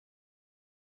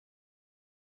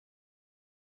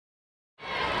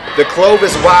The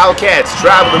Clovis Wildcats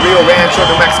travel to Rio Rancho,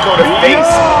 New Mexico to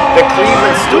face the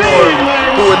Cleveland Storm,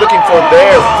 who are looking for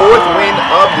their 4th win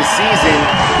of the season.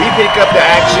 We pick up the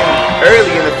action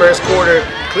early in the first quarter.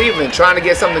 Cleveland trying to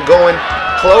get something going.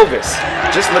 Clovis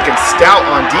just looking stout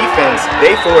on defense.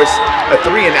 They force a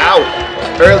 3-and-out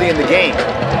early in the game.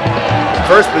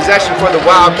 First possession for the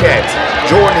Wildcats.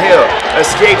 Jordan Hill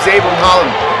escapes Abram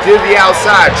Holland to the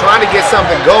outside, trying to get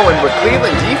something going, but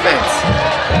Cleveland defense,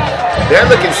 they're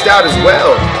looking stout as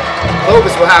well.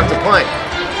 Clovis will have to punt.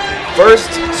 First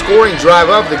scoring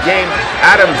drive of the game.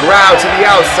 Adam Grau to the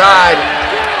outside.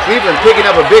 Cleveland picking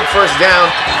up a big first down,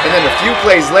 and then a few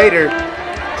plays later,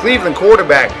 Cleveland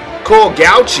quarterback Cole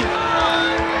Gauchi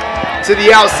to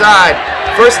the outside.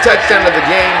 First touchdown of the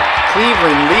game.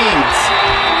 Cleveland leads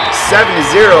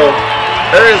 7-0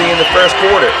 early in the first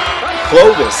quarter.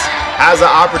 Clovis has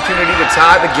an opportunity to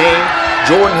tie the game.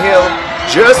 Jordan Hill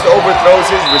just overthrows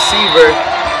his receiver.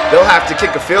 They'll have to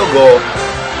kick a field goal.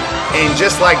 And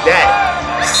just like that,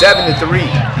 7-3.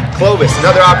 Clovis,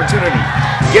 another opportunity.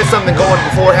 Get something going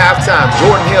before halftime.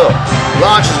 Jordan Hill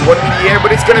launches one in the air,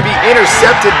 but it's going to be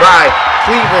intercepted by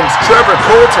Cleveland's Trevor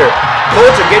Coulter.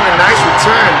 Coulter getting a nice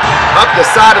return up the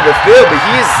side of the field, but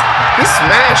he's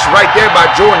smashed right there by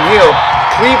Jordan Hill.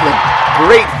 Cleveland,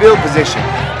 great field position.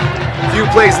 A few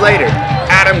plays later,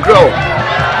 Adam Grau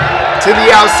to the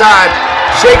outside,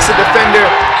 shakes a defender,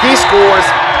 he scores.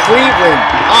 Cleveland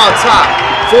on top,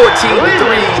 14-3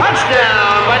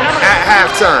 at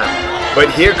halftime. But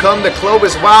here come the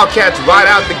Clovis Wildcats right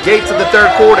out the gates of the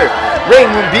third quarter.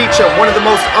 Raymond Beecham, one of the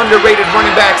most underrated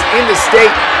running backs in the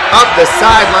state, up the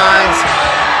sidelines.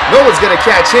 No one's going to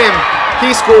catch him.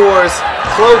 He scores.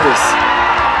 Clovis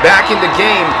back in the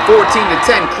game,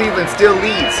 14-10. Cleveland still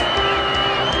leads.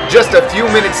 Just a few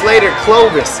minutes later,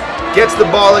 Clovis gets the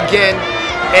ball again,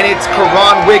 and it's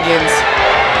Karan Wiggins.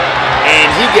 And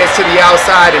he gets to the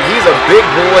outside, and he's a big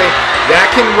boy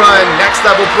that can run. Next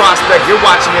level prospect. You're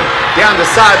watching him down the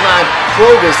sideline.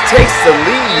 Clovis takes the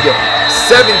lead,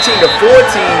 17-14.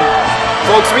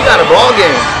 Folks, we got a ball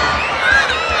game.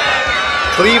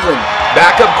 Cleveland,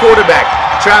 backup quarterback,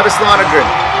 Travis Lonergan,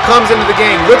 comes into the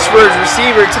game, looks for his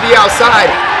receiver to the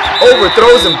outside,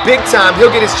 overthrows him big time.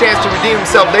 He'll get his chance to redeem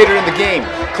himself later in the game.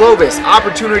 Clovis,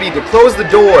 opportunity to close the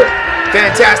door.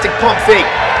 Fantastic pump fake.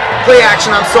 Play action,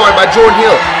 by Jordan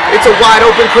Hill. It's a wide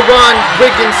open Karan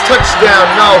Wiggins touchdown.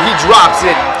 No, he drops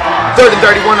it. 3rd and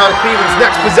 31 on Cleveland's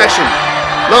next possession.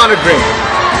 Lonergan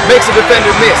makes a defender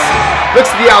miss.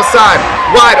 Looks to the outside.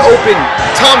 Wide open.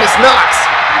 Thomas Knox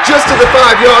just to the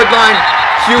 5-yard line.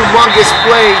 Humongous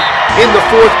play in the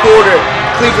fourth quarter.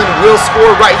 Cleveland will score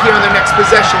right here on their next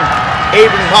possession.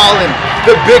 Abram Holland,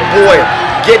 the big boy,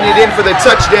 getting it in for the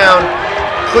touchdown.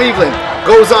 Cleveland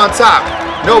goes on top.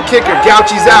 No kicker.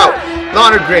 Gauchi's out.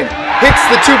 Lonergan hits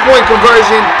the 2-point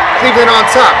conversion. Cleveland on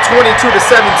top, 22-17.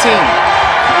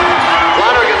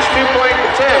 Lonergan's 2-point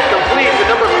attempt complete to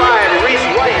number 5, Reese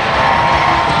White.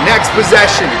 Next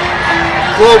possession.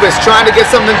 Clovis trying to get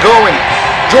something going.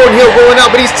 Jordan Hill rolling out,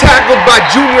 but he's tackled by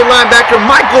junior linebacker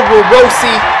Michael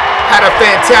Rossi. Had a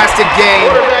fantastic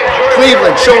game.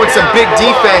 Cleveland showing some big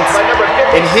defense.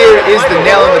 And here is the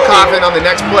nail in the coffin on the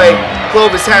next play.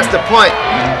 Clovis has to punt,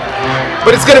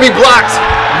 but it's going to be blocked.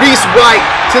 Reese White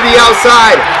to the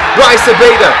outside. Bryce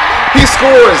Abeda, he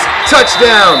scores.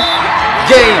 Touchdown.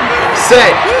 Game,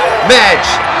 set, match.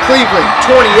 Cleveland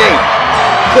 28,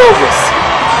 Clovis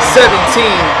 17.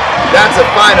 That's a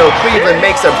final. Cleveland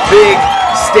makes a big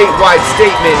statewide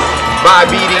statement by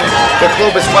beating the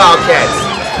Clovis Wildcats.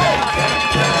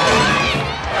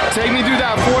 Take me through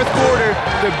that fourth quarter,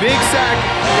 the big sack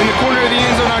in the corner of the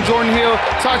end zone on Jordan Hill.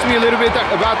 Talk to me a little bit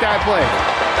about that play.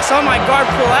 I saw my guard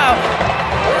pull out,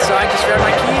 so I just grabbed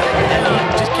my key, and he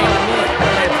just came to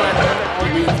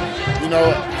me. You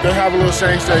know, they have a little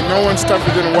saying, no one's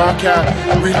tougher than a Wildcat.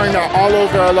 We hung out all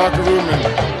over our locker room, and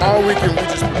all weekend we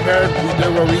just prepared. We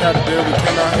did what we had to do. We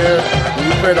came out here, and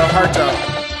we played our hearts out.